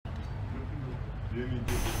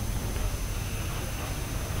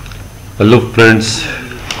Hello friends,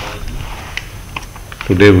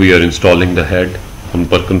 today we are installing the head on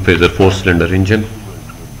Perkins Phaser 4-cylinder engine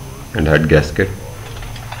and head gasket.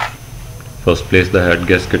 First place the head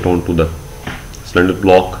gasket onto the cylinder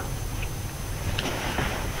block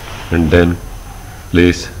and then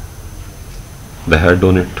place the head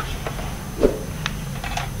on it.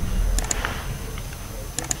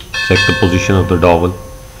 Check the position of the dowel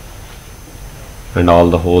and all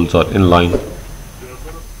the holes are in line.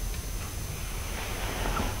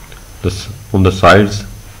 On the sides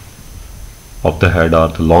of the head are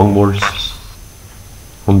the long bolts.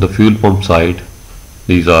 On the fuel pump side,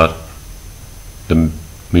 these are the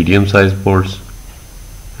medium sized bolts,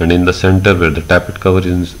 and in the center where the tappet cover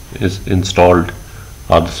is installed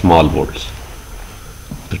are the small bolts.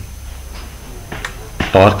 The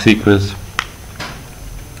torque sequence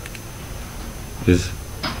is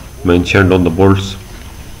mentioned on the bolts.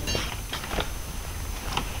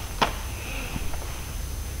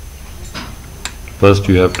 First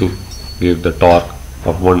you have to give the torque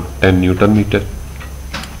of 110 Newton meter,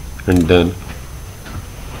 and then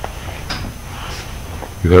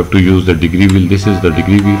you have to use the degree wheel. This is the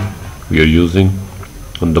degree wheel we are using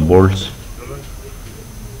on the bolts.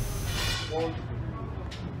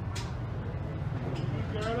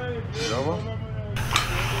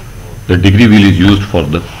 The degree wheel is used for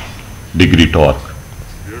the degree torque.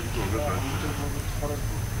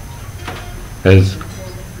 As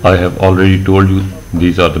I have already told you,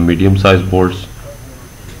 these are the medium sized bolts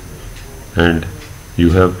and you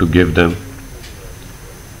have to give them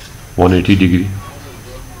 180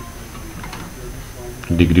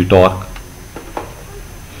 degree torque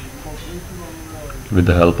with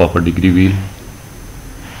the help of a degree wheel.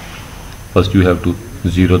 First you have to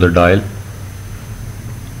zero the dial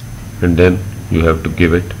and then you have to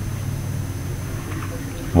give it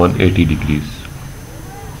 180 degrees.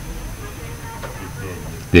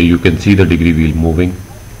 There you can see the degree wheel moving,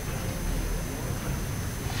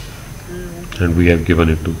 and we have given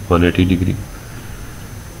it to 180 degree.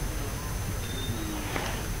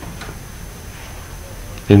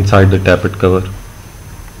 Inside the tappet cover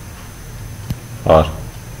are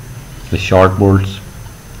the short bolts.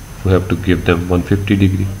 We have to give them 150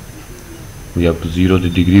 degree. We have to zero the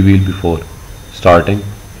degree wheel before starting.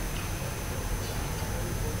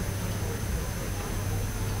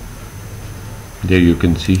 There you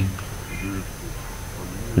can see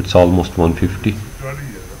it's almost 150.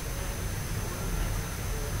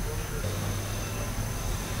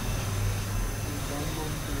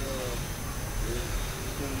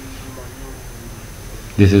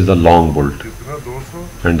 This is the long bolt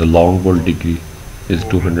and the long bolt degree is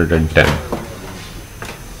 210.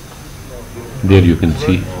 There you can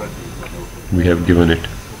see we have given it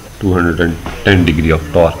 210 degree of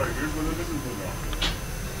torque.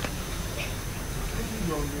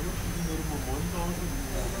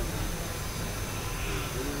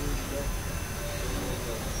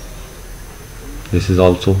 This is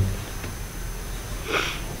also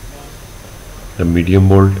a medium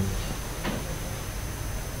bolt,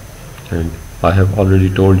 and I have already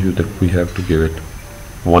told you that we have to give it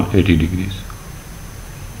 180 degrees.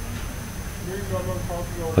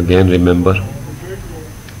 Again remember,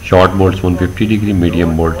 short bolts 150 degree,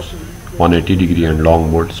 medium bolts 180 degree and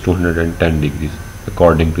long bolts 210 degrees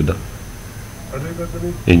according to the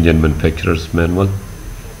engine manufacturer's manual.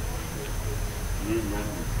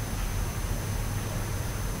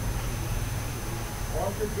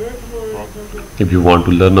 If you want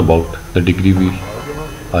to learn about the degree wheel,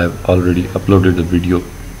 I have already uploaded the video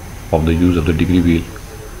of the use of the degree wheel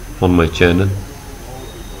on my channel.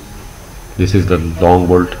 This is the long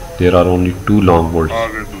bolt. There are only two long bolts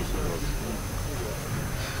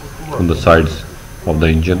on the sides of the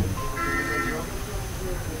engine.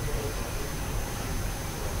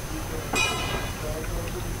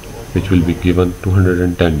 Which will be given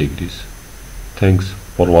 210 degrees. Thanks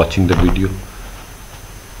for watching the video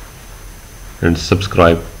and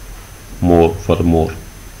subscribe for more.